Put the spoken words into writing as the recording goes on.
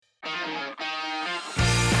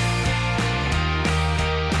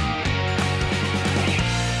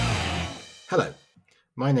Hello,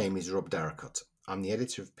 my name is Rob Darracott. I'm the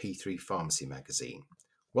editor of P3 Pharmacy Magazine.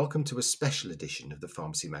 Welcome to a special edition of the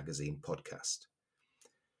Pharmacy Magazine podcast.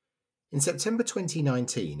 In September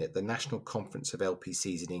 2019, at the National Conference of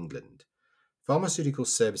LPCs in England, Pharmaceutical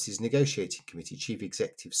Services Negotiating Committee Chief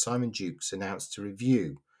Executive Simon Dukes announced a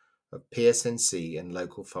review of PSNC and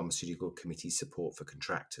local pharmaceutical committee support for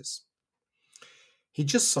contractors. He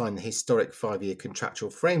just signed the historic 5-year contractual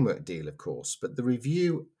framework deal, of course, but the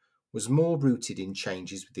review was more rooted in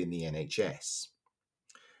changes within the NHS.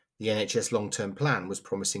 The NHS long-term plan was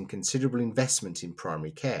promising considerable investment in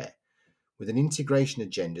primary care, with an integration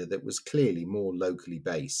agenda that was clearly more locally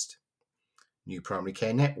based. New primary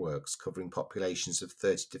care networks covering populations of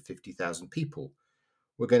 30 to 50,000 people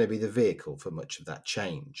were going to be the vehicle for much of that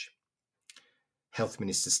change. Health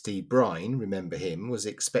Minister Steve Brine, remember him, was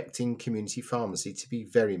expecting community pharmacy to be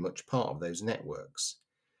very much part of those networks.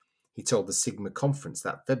 He told the Sigma conference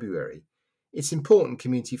that February, it's important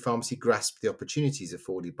community pharmacy grasp the opportunities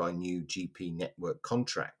afforded by new GP network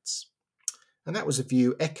contracts. And that was a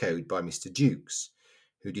view echoed by Mr. Dukes,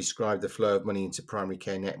 who described the flow of money into primary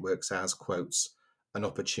care networks as, quotes, an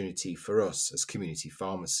opportunity for us as community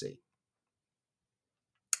pharmacy.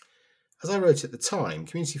 As I wrote at the time,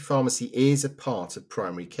 community pharmacy is a part of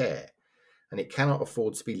primary care, and it cannot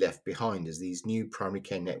afford to be left behind as these new primary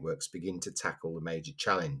care networks begin to tackle the major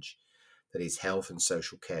challenge, that is health and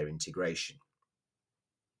social care integration.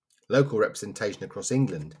 Local representation across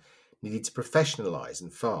England needed to professionalise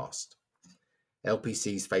and fast.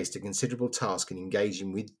 LPCs faced a considerable task in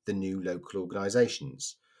engaging with the new local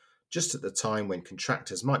organisations, just at the time when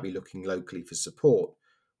contractors might be looking locally for support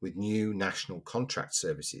with new national contract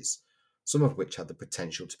services, some of which had the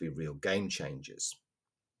potential to be real game changers.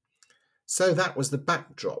 So that was the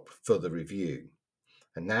backdrop for the review.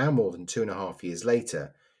 And now, more than 2.5 years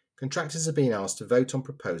later, contractors are being asked to vote on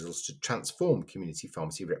proposals to transform community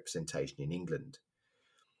pharmacy representation in England.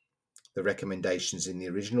 The recommendations in the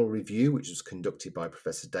original review, which was conducted by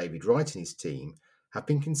Professor David Wright and his team, have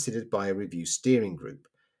been considered by a review steering group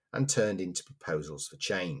and turned into proposals for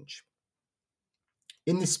change.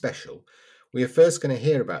 In this special, we are first going to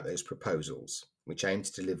hear about those proposals, which aim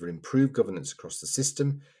to deliver improved governance across the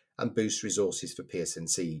system and boost resources for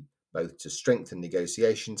PSNC, both to strengthen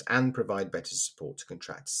negotiations and provide better support to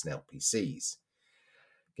contractors and LPCs.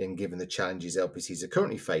 Again, given the challenges LPCs are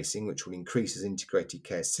currently facing, which will increase as integrated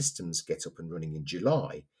care systems get up and running in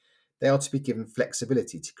July, they are to be given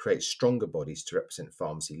flexibility to create stronger bodies to represent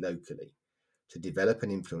pharmacy locally, to develop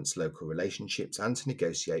and influence local relationships and to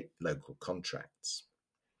negotiate local contracts.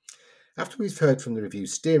 After we've heard from the review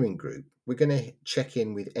steering group, we're going to check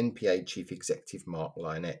in with NPA Chief Executive Mark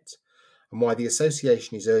Lionett and why the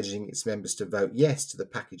association is urging its members to vote yes to the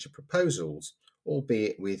package of proposals,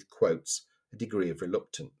 albeit with, quotes, a degree of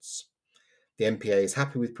reluctance. The NPA is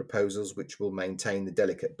happy with proposals which will maintain the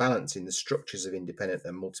delicate balance in the structures of independent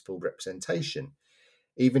and multiple representation,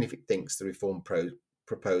 even if it thinks the reform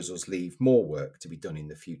proposals leave more work to be done in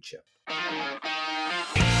the future.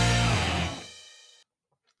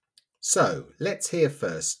 So let's hear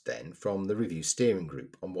first then from the review steering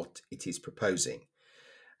group on what it is proposing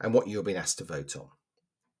and what you're being asked to vote on.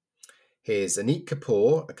 Here's Aneek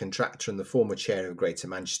Kapoor, a contractor and the former chair of Greater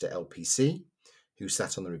Manchester LPC, who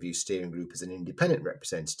sat on the review steering group as an independent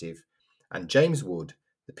representative, and James Wood,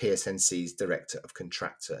 the PSNC's Director of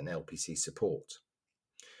Contractor and LPC Support.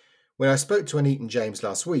 When I spoke to Aneek and James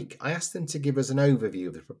last week, I asked them to give us an overview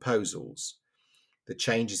of the proposals, the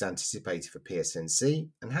changes anticipated for PSNC,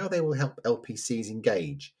 and how they will help LPCs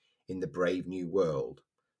engage in the brave new world,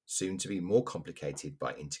 soon to be more complicated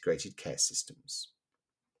by integrated care systems.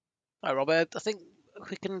 Hi, Robert. I think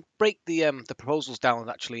we can break the proposals down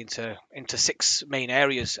actually into 6 main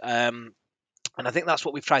areas. And I think that's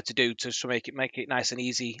what we've tried to do to make it nice and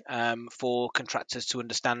easy for contractors to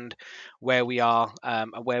understand where we are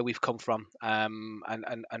and where we've come from and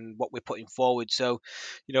what we're putting forward. So,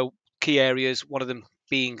 key areas, one of them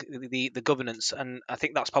being the governance, and I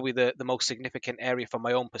think that's probably the most significant area from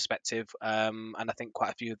my own perspective, and I think quite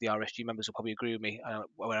a few of the RSG members will probably agree with me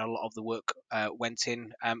where a lot of the work went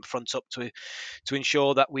in front up to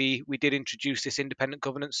ensure that we did introduce this independent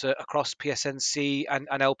governance across PSNC and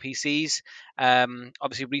LPCs.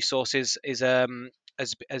 Obviously, resources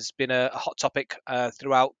has been a hot topic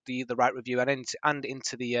throughout the Wright review and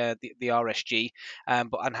into the RSG,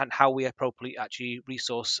 and how we appropriately actually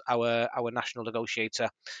resource our national negotiator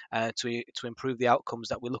to improve the outcomes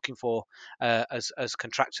that we're looking for as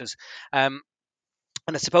contractors.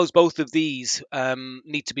 And I suppose both of these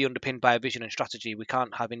need to be underpinned by a vision and strategy. We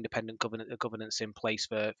can't have independent governance in place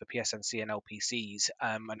for PSNC and LPCs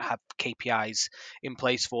and have KPIs in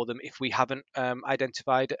place for them if we haven't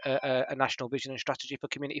identified a national vision and strategy for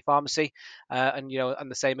community pharmacy. And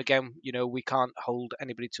the same again, we can't hold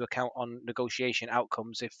anybody to account on negotiation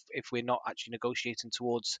outcomes if we're not actually negotiating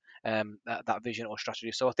towards that vision or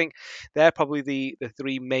strategy. So I think they're probably the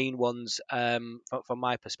three main ones from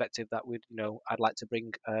my perspective that I'd like to bring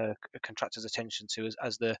a contractor's attention to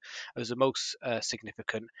as the most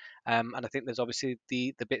significant. And I think there's obviously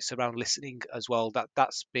the bits around listening as well.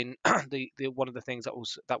 That's been the one of the things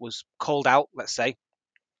that was called out, let's say,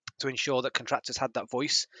 to ensure that contractors had that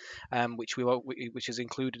voice, which is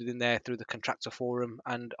included in there through the contractor forum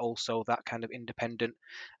and also that kind of independent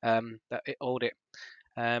audit.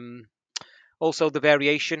 Also, the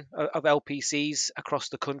variation of LPCs across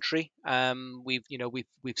the country. We've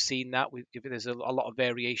seen that there's a lot of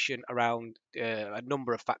variation around a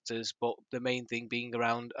number of factors, but the main thing being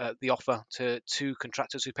around the offer to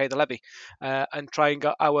contractors who pay the levy, and trying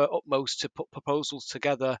our utmost to put proposals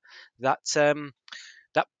together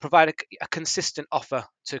that provide a consistent offer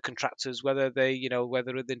to contractors, whether they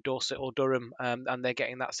Dorset or Durham, and they're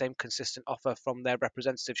getting that same consistent offer from their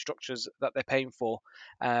representative structures that they're paying for,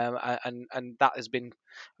 and that has been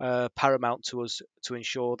paramount to us to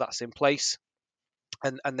ensure that's in place.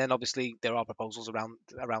 And then obviously there are proposals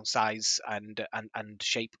around size and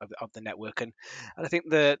shape of the network, and I think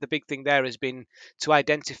the big thing there has been to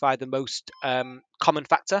identify the most common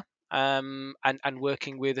factor, and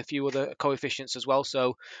working with a few other coefficients as well.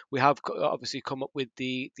 So we have obviously come up with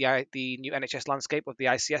the new NHS landscape of the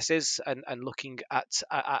ICSs and looking at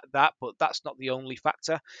that, but that's not the only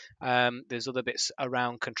factor. There's other bits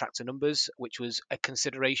around contractor numbers, which was a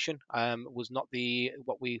consideration, was not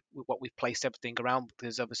what we've placed everything around.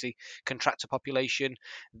 There's obviously contractor population,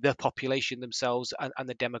 the population themselves, and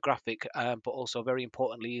the demographic, but also very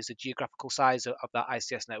importantly is the geographical size of that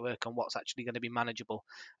ICS network and what's actually going to be manageable.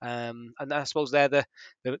 And I suppose they're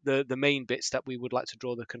the main bits that we would like to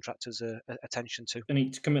draw the contractors' attention to. I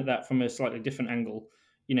need to come at that from a slightly different angle.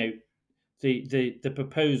 The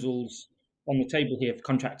proposals on the table here for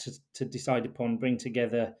contractors to decide upon bring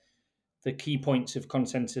together the key points of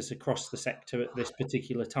consensus across the sector at this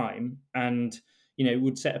particular time, and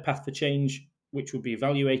would set a path for change which would be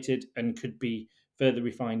evaluated and could be further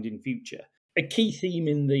refined in future. A key theme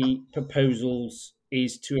in the proposals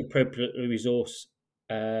is to appropriately resource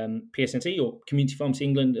PSNC, or Community Pharmacy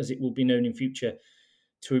England as it will be known in future,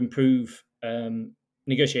 to improve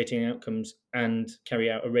negotiating outcomes and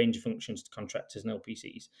carry out a range of functions to contractors and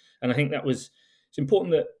LPCs. And I think it's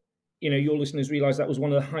important that your listeners realise that was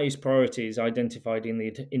one of the highest priorities identified in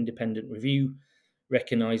the independent review,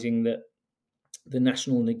 recognising that the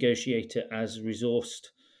national negotiator as resourced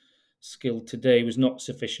skill today was not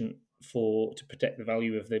sufficient to protect the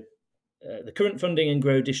value of the current funding and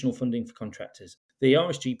grow additional funding for contractors. The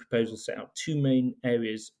RSG proposal set out two main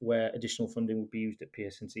areas where additional funding will be used at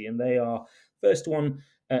PSNC, and they are, first one,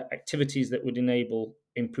 activities that would enable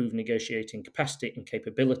improved negotiating capacity and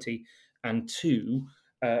capability, and two,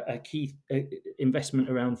 a key investment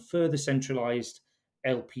around further centralised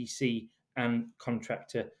LPC and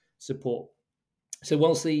contractor support. So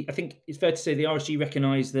whilst I think it's fair to say the RSG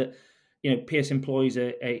recognise that PS employs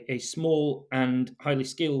a small and highly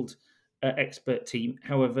skilled expert team.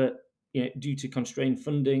 However, due to constrained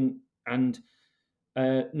funding and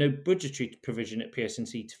no budgetary provision at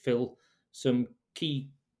PSNC to fill some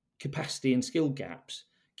key capacity and skill gaps,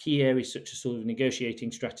 key areas such as sort of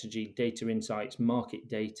negotiating strategy, data insights, market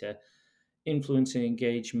data, influencing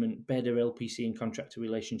engagement, better LPC and contractor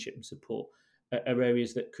relationship and support are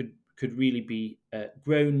areas that could really be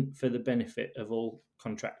grown for the benefit of all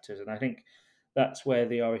contractors. And I think that's where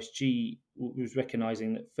the RSG was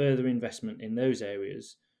recognising that further investment in those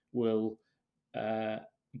areas will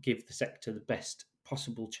give the sector the best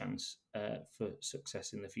possible chance for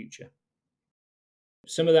success in the future.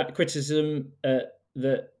 Some of that criticism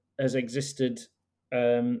that has existed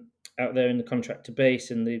out there in the contractor base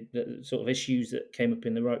and the sort of issues that came up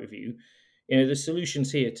in the Wright Review, the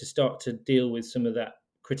solutions here to start to deal with some of that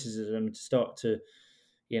criticism, to start to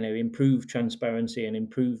improve transparency and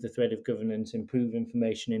improve the thread of governance, improve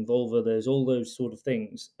information, involve others, all those sort of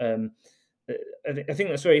things. I think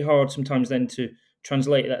that's very hard sometimes then to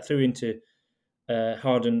translate that through into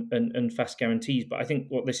hard and fast guarantees. But I think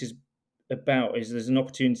what this is about is there's an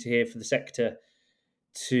opportunity here for the sector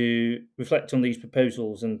to reflect on these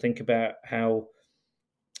proposals and think about how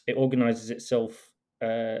it organises itself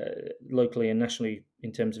locally and nationally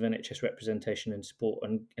in terms of NHS representation and support,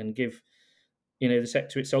 and give the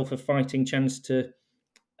sector itself a fighting chance to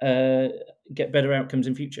get better outcomes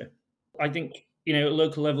in future. I think, at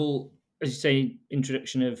local level, as you say,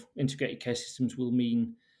 introduction of integrated care systems will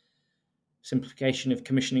mean simplification of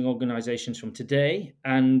commissioning organisations from today.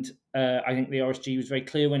 And I think the RSG was very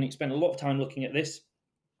clear when it spent a lot of time looking at this,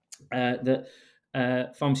 that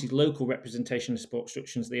pharmacy's local representation of support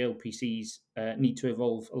structures, the LPCs, need to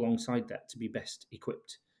evolve alongside that to be best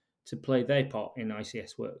equipped to play their part in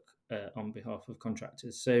ICS work on behalf of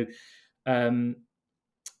contractors. So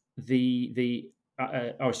the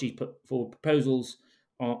RSG put forward proposals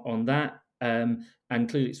on that, and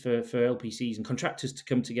clearly it's for LPCs and contractors to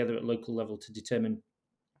come together at local level to determine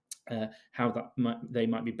how they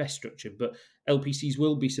might be best structured. But LPCs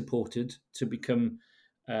will be supported to become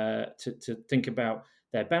to think about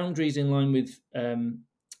their boundaries in line with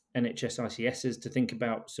NHS ICSs, to think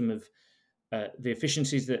about some of the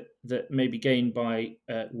efficiencies that may be gained by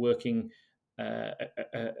working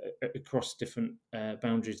across different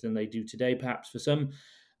boundaries than they do today, perhaps for some.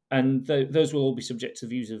 And those will all be subject to the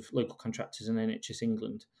views of local contractors and NHS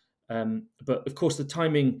England. But of course, the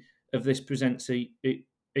timing of this presents a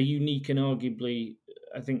unique and arguably,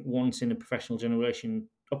 I think, once in a professional generation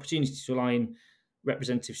opportunity to align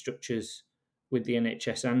representative structures with the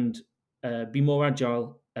NHS and be more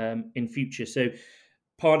agile in future. So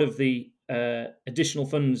part of the additional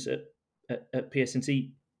funds at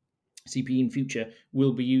PSNC CPE in future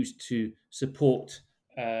will be used to support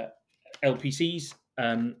LPCs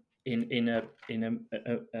in a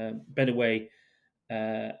better way,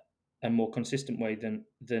 a more consistent way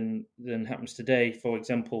than happens today. For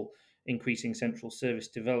example, increasing central service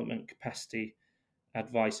development capacity,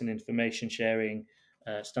 advice and information sharing,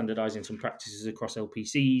 standardising some practices across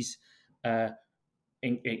LPCs,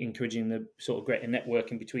 encouraging the sort of greater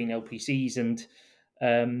networking between LPCs,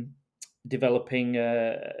 and developing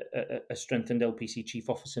a strengthened LPC chief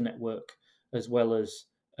officer network, as well as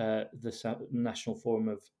the National Forum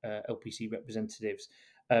of LPC Representatives.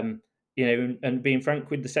 And being frank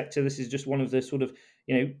with the sector, this is just one of the sort of,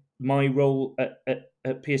 my role at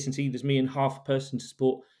PSNC. There's me and half a person to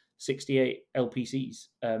support 68 LPCs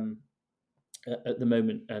at the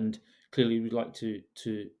moment, and clearly we'd like to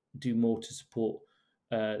do more to support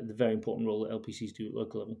the very important role that LPCs do at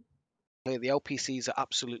local level. The LPCs are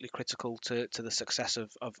absolutely critical to the success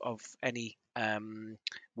of any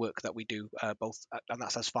work that we do, both, and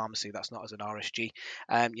that's as pharmacy. That's not as an RSG.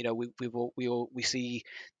 We see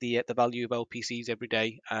the value of LPCs every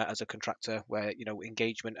day as a contractor, where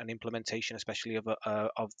engagement and implementation, especially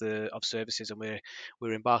of services, and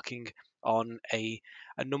we're embarking on a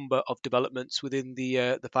number of developments within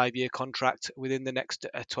the 5-year contract within the next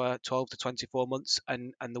 12 to 24 months,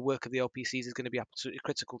 and the work of the LPCs is going to be absolutely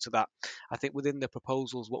critical to that. I think within the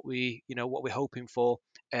proposals, what we're hoping for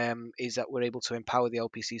is that we're able to empower the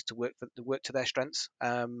LPCs to work to their strengths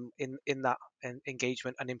in that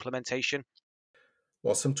engagement and implementation.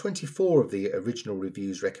 While some 24 of the original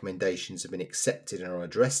review's recommendations have been accepted and are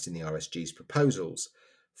addressed in the RSG's proposals,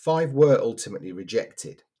 5 were ultimately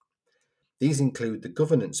rejected. These include the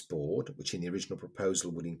Governance Board, which in the original proposal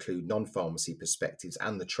would include non-pharmacy perspectives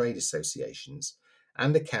and the trade associations,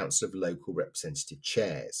 and a Council of Local Representative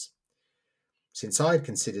Chairs. Since I had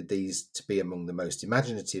considered these to be among the most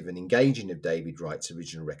imaginative and engaging of David Wright's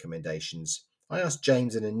original recommendations, I asked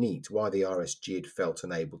James and Anit why the RSG had felt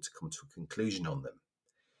unable to come to a conclusion on them.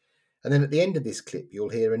 And then at the end of this clip, you'll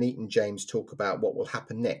hear Anit and James talk about what will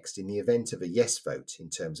happen next in the event of a yes vote in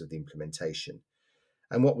terms of the implementation,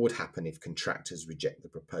 and what would happen if contractors reject the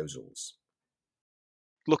proposals.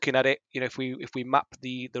 Looking at it, if we map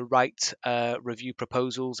the right review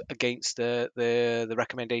proposals against the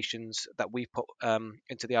recommendations that we put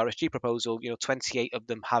into the RSG proposal, 28 of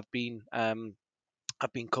them have been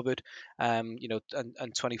covered, and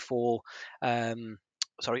 24. And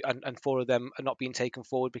 4 of them are not being taken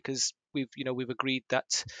forward because we've agreed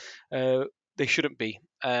that they shouldn't be.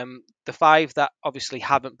 The 5 that obviously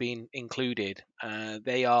haven't been included,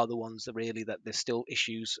 they are the ones that there's still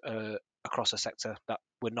issues across the sector that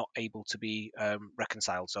were not able to be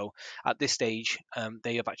reconciled. So at this stage,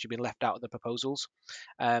 they have actually been left out of the proposals.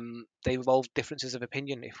 They involve differences of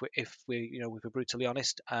opinion, if we're brutally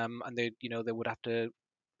honest, and they would have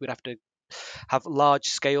to have large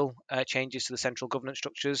scale changes to the central governance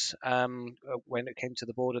structures when it came to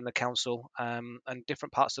the board and the council, and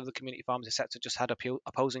different parts of the community pharmacy sector just had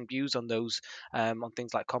opposing views on those, on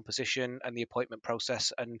things like composition and the appointment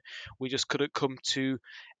process, and we just couldn't come to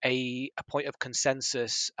a point of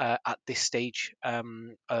consensus at this stage of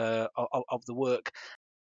the work.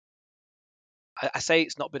 I say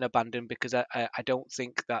it's not been abandoned because I don't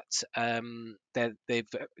think that they've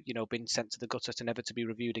been sent to the gutter to never to be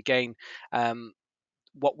reviewed again.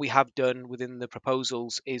 what we have done within the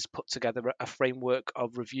proposals is put together a framework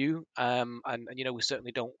of review, and we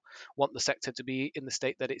certainly don't want the sector to be in the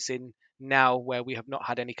state that it's in now, where we have not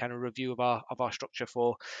had any kind of review of our structure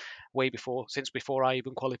for since before I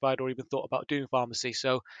even qualified or even thought about doing pharmacy.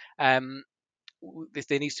 So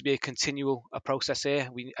there needs to be a continual process here.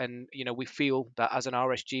 We feel that as an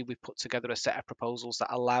RSG, we've put together a set of proposals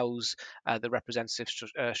that allows the representative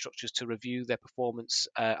structures to review their performance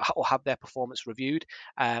or have their performance reviewed,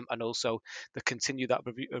 and also to continue that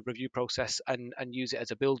review process and use it as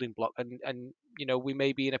a building block. And we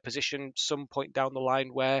may be in a position some point down the line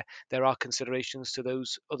where there are considerations to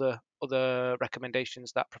those other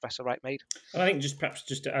recommendations that Professor Wright made. And I think perhaps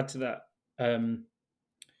to add to that,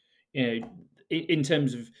 in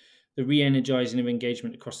terms of the re-energising of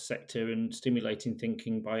engagement across the sector and stimulating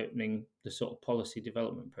thinking by opening the sort of policy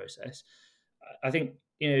development process, I think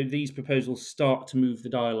these proposals start to move the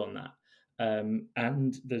dial on that.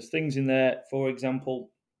 And there's things in there, for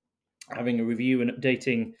example, having a review and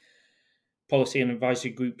updating policy and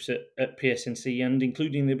advisory groups at PSNC, and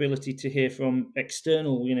including the ability to hear from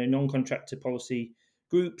external, non-contractor policy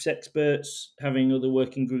groups, experts, having other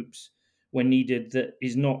working groups when needed that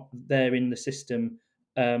is not there in the system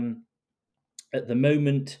at the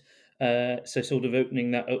moment. So sort of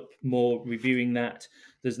opening that up more, reviewing that.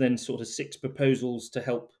 There's then sort of 6 proposals to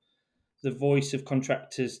help the voice of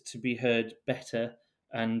contractors to be heard better.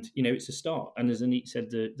 And, it's a start. And as Aneet said,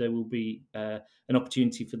 there will be an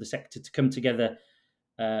opportunity for the sector to come together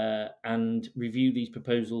and review these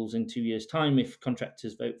proposals in 2 years' time if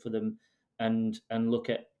contractors vote for them, and look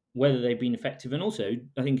at whether they've been effective, and also,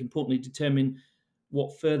 I think, importantly, determine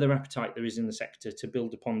what further appetite there is in the sector to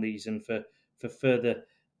build upon these and for further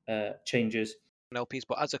changes. LPs,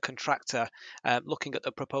 but as a contractor, looking at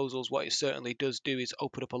the proposals, what it certainly does do is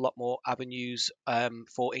open up a lot more avenues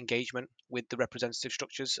for engagement with the representative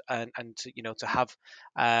structures, and to have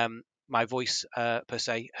my voice per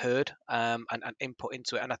se heard, and input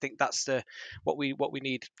into it. And I think that's what we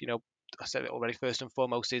need. I said it already. First and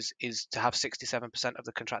foremost is to have 67% of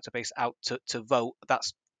the contractor base out to vote.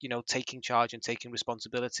 That's taking charge and taking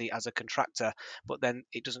responsibility as a contractor. But then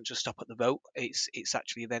it doesn't just stop at the vote. It's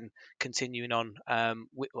actually then continuing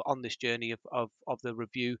on this journey of the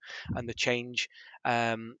review and the change,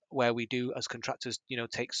 where we do as contractors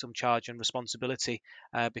take some charge and responsibility,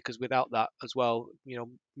 because without that as well,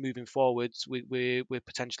 moving forwards, we're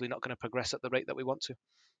potentially not going to progress at the rate that we want to.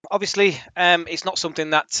 Obviously, it's not something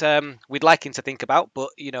that we'd like him to think about, but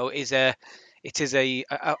it is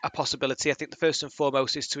a possibility. I think the first and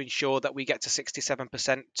foremost is to ensure that we get to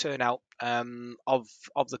 67% turnout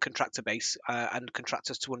of the contractor base, and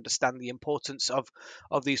contractors to understand the importance of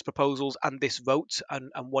these proposals and this vote and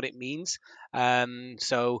what it means.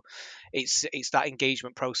 So it's that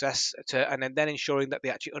engagement process and then ensuring that they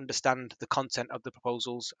actually understand the content of the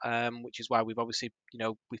proposals, which is why we've obviously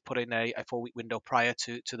we've put in a 4-week window prior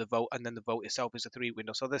to the vote, and then the vote itself is a 3-week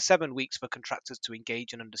window. So there's 7 weeks for contractors to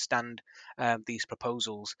engage and understand these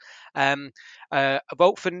proposals. A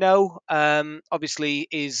vote for no, obviously,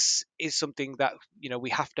 is something that we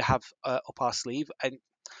have to have up our sleeve. And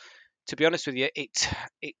to be honest with you, it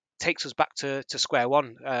takes us back to square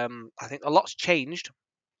one. I think a lot's changed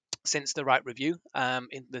since the Wright review,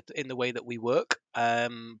 in the way that we work,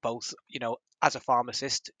 both as a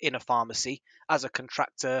pharmacist in a pharmacy, as a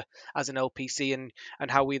contractor, as an LPC,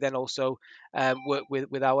 and how we then also work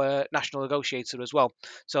with our national negotiator as well.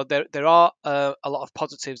 So there are a lot of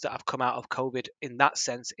positives that have come out of COVID in that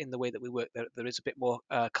sense, in the way that we work. There is a bit more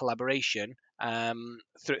collaboration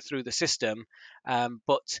through the system,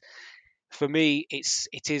 but for me,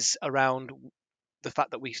 it is around the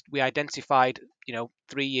fact that we identified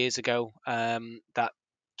 3 years ago that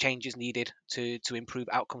change is needed to improve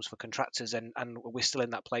outcomes for contractors, and we're still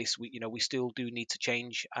in that place. We still do need to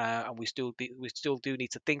change, and we still do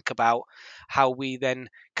need to think about how we then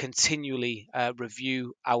continually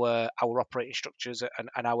review our operating structures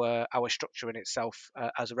and our structure in itself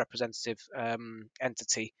as a representative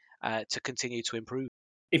entity to continue to improve.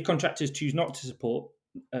 If contractors choose not to support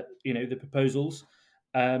the proposals,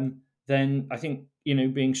 then I think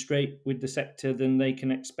being straight with the sector, then they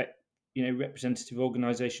can expect representative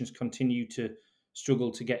organisations continue to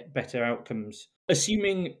struggle to get better outcomes.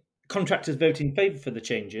 Assuming contractors vote in favour for the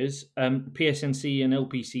changes, PSNC and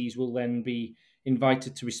LPCs will then be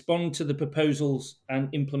invited to respond to the proposals and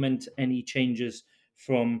implement any changes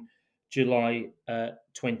from July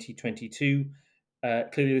 2022.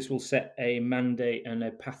 Clearly, this will set a mandate and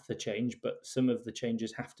a path for change, but some of the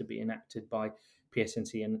changes have to be enacted by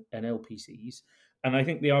PSNC and LPCs. And I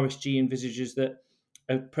think the RSG envisages that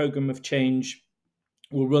a programme of change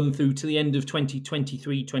will run through to the end of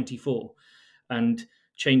 2023-24, and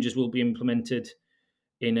changes will be implemented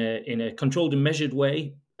in a controlled and measured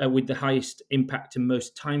way, with the highest impact and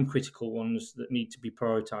most time-critical ones that need to be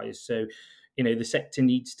prioritised. So, the sector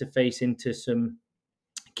needs to face into some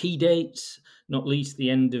key dates, not least the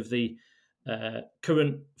end of the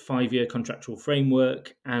current 5-year contractual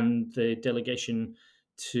framework and the delegation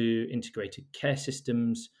to integrated care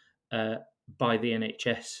systems by the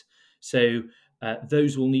NHS. So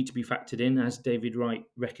those will need to be factored in, as David Wright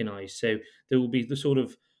recognised. So there will be the sort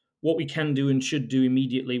of what we can do and should do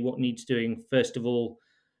immediately, what needs doing first of all,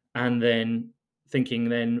 and then thinking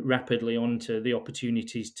then rapidly onto the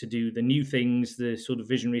opportunities to do the new things, the sort of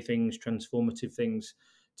visionary things, transformative things,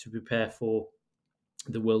 to prepare for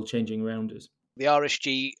the world changing around us. The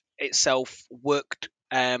RSG itself worked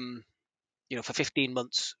for 15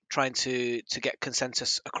 months trying to get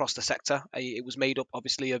consensus across the sector. It was made up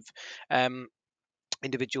obviously of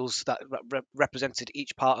individuals that represented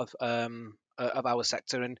each part of our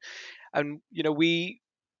sector, and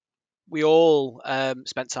we all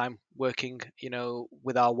spent time working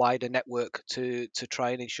with our wider network to try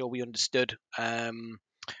and ensure we understood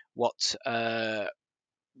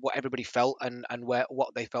what everybody felt and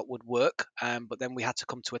what they felt would work, but then we had to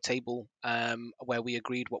come to a table where we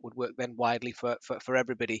agreed what would work then widely for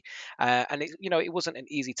everybody, and it wasn't an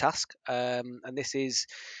easy task, and this is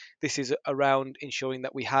around ensuring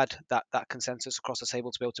that we had that consensus across the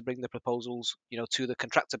table to be able to bring the proposals to the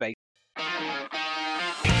contractor base.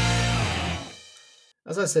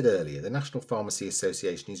 As I said earlier, the National Pharmacy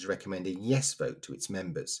Association is recommending a yes vote to its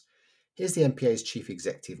members. Here's the NPA's Chief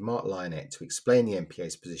Executive, Mark Lionett, to explain the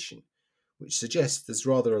NPA's position, which suggests there's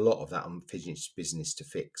rather a lot of that unfinished business to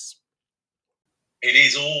fix. It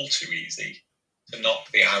is all too easy to knock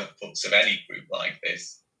the outputs of any group like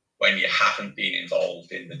this when you haven't been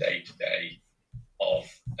involved in the day-to-day of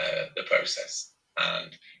the process.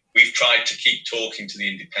 And we've tried to keep talking to the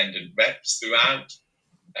independent reps throughout.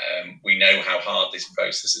 We know how hard this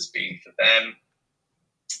process has been for them.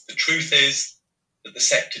 The truth is that the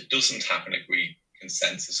sector doesn't have an agreed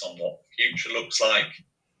consensus on what the future looks like.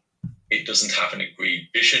 It doesn't have an agreed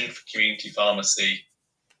vision for community pharmacy.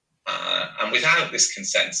 And without this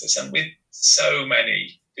consensus, and with so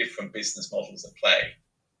many different business models at play,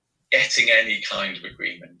 getting any kind of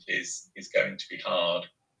agreement is going to be hard,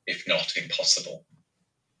 if not impossible.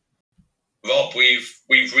 Rob,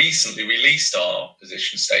 we've recently released our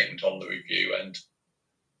position statement on the review, and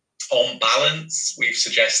on balance, we've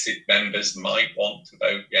suggested members might want to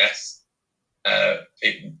vote yes.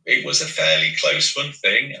 It was a fairly close-run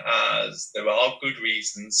thing, as there are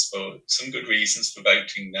some good reasons for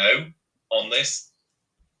voting no on this.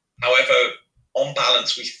 However, on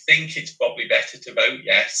balance, we think it's probably better to vote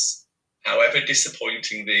yes, however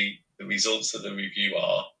disappointing the results of the review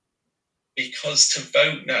are, because to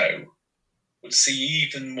vote no would see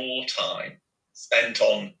even more time spent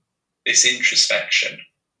on this introspection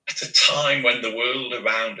at a time when the world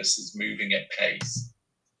around us is moving at pace.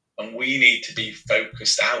 And we need to be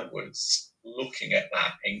focused outwards, looking at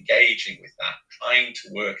that, engaging with that, trying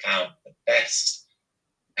to work out the best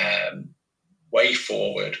way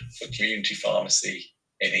forward for community pharmacy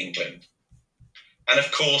in England. And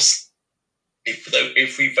of course,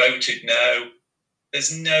 if we voted no,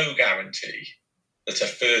 there's no guarantee that a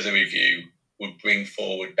further review would bring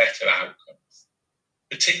forward better outcomes,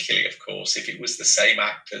 particularly, of course, if it was the same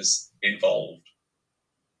actors involved.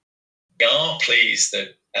 We are pleased that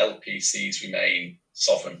LPCs remain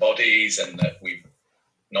sovereign bodies and that we've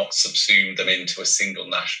not subsumed them into a single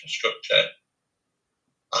national structure.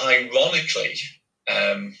 Ironically,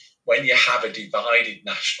 when you have a divided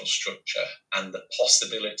national structure and the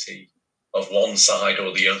possibility of one side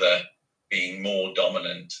or the other being more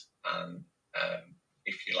dominant and,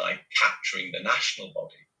 if you like, capturing the national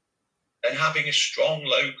body, then having a strong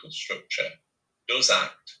local structure does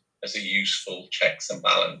act as a useful checks and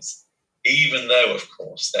balance, even though, of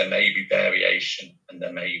course, there may be variation and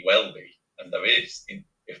there may well be, and there is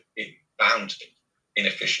bound to be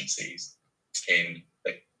inefficiencies in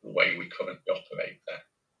the way we currently operate there.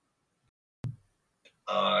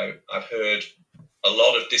 I've heard a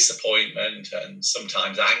lot of disappointment and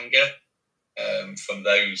sometimes anger from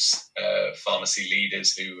those pharmacy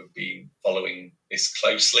leaders who have been following this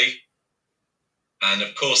closely. And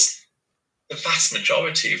of course, the vast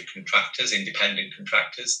majority of contractors, independent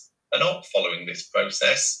contractors, are not following this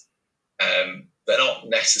process. They're not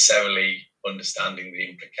necessarily understanding the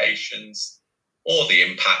implications or the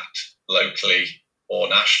impact locally or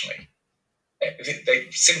nationally. They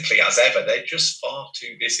simply, as ever, they're just far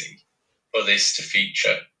too busy for this to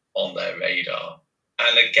feature on their radar.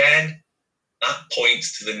 And again, That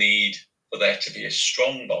points to the need for there to be a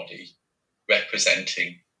strong body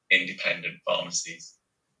representing independent pharmacies,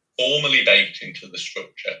 formally baked into the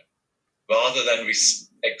structure, rather than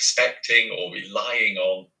expecting or relying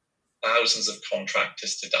on thousands of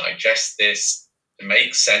contractors to digest this, to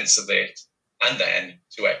make sense of it, and then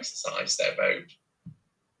to exercise their vote.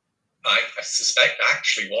 I suspect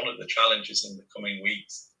actually one of the challenges in the coming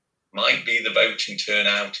weeks might be the voting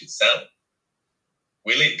turnout itself.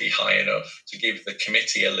 Will it be high enough to give the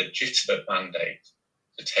committee a legitimate mandate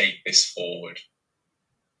to take this forward?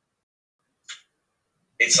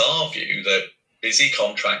 It's our view that busy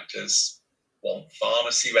contractors want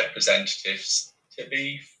pharmacy representatives to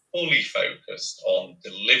be fully focused on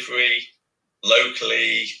delivery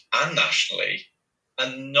locally and nationally,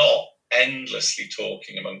 and not endlessly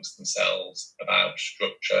talking amongst themselves about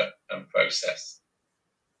structure and process.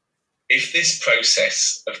 If this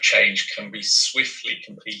process of change can be swiftly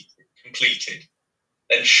completed,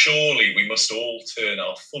 then surely we must all turn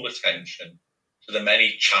our full attention to the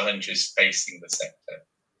many challenges facing the sector,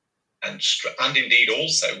 and indeed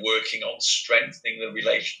also working on strengthening the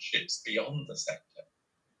relationships beyond the sector.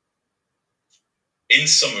 In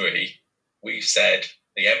summary, we've said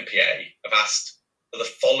the MPA have asked for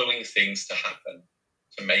the following things to happen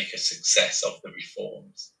to make a success of the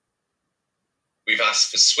reforms. We've asked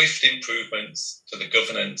for swift improvements to the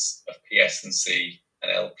governance of PS&C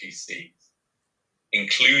and LPCs,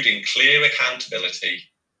 including clear accountability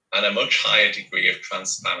and a much higher degree of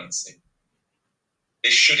transparency.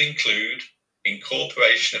 This should include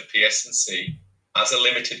incorporation of PS&C as a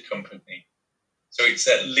limited company, so it's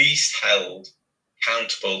at least held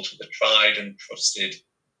accountable to the tried and trusted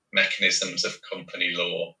mechanisms of company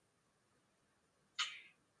law.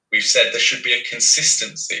 We've said there should be a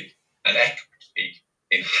consistency and equity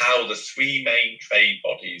in how the three main trade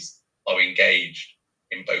bodies are engaged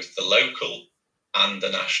in both the local and the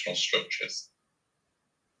national structures.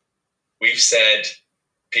 We've said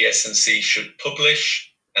PS&C should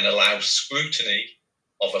publish and allow scrutiny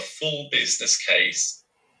of a full business case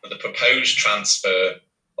for the proposed transfer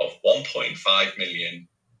of 1.5 million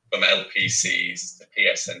from LPCs to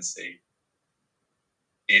PS&C.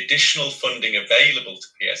 The additional funding available to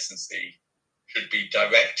PS&C should be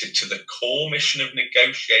directed to the core mission of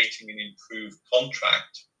negotiating an improved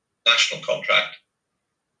national contract.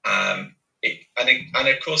 And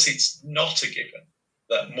of course, it's not a given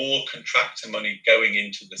that more contractor money going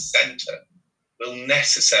into the centre will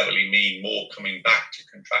necessarily mean more coming back to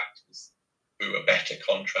contractors through a better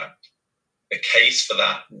contract. The case for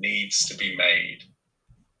that needs to be made.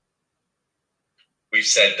 We've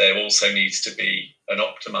said there also needs to be an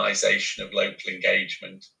optimisation of local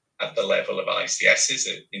engagement at the level of ICSs,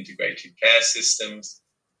 integrated care systems.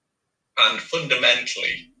 And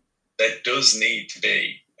fundamentally, there does need to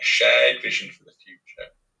be a shared vision for the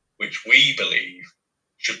future, which we believe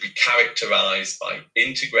should be characterised by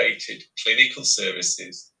integrated clinical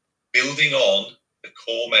services, building on the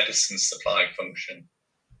core medicine supply function,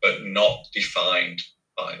 but not defined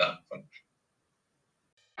by that function.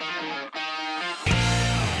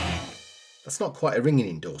 That's not quite a ringing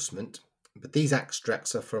endorsement, but these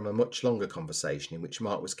extracts are from a much longer conversation in which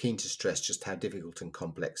Mark was keen to stress just how difficult and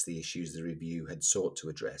complex the issues the review had sought to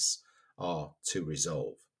address are to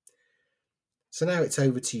resolve. So now it's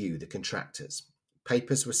over to you, the contractors.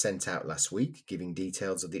 Papers were sent out last week giving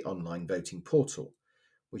details of the online voting portal,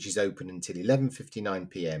 which is open until 11:59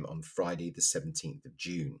 p.m. on Friday the 17th of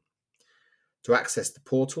June. To access the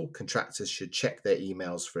portal, contractors should check their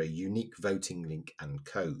emails for a unique voting link and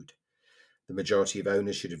code. The majority of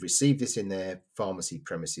owners should have received this in their pharmacy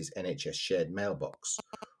premises NHS shared mailbox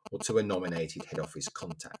or to a nominated head office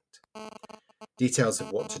contact. Details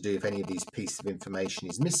of what to do if any of these pieces of information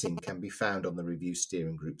is missing can be found on the Review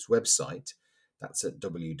Steering Group's website. That's at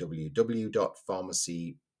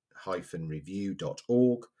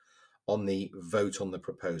www.pharmacy-review.org on the Vote on the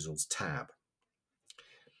Proposals tab.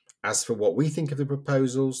 As for what we think of the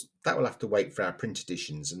proposals, that will have to wait for our print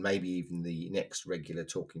editions and maybe even the next regular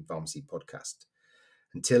Talking Pharmacy podcast.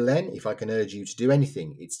 Until then, if I can urge you to do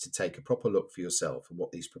anything, it's to take a proper look for yourself at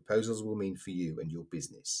what these proposals will mean for you and your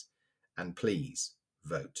business. And please,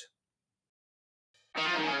 vote.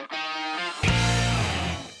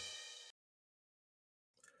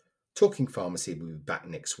 Talking Pharmacy will be back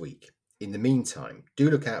next week. In the meantime,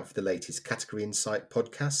 do look out for the latest Category Insight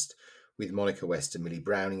podcast with Monica West and Millie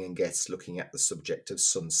Browning and guests looking at the subject of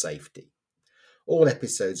sun safety. All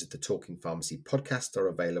episodes of the Talking Pharmacy podcast are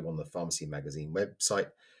available on the Pharmacy Magazine website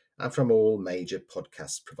and from all major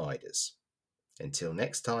podcast providers. Until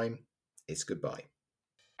next time, it's goodbye.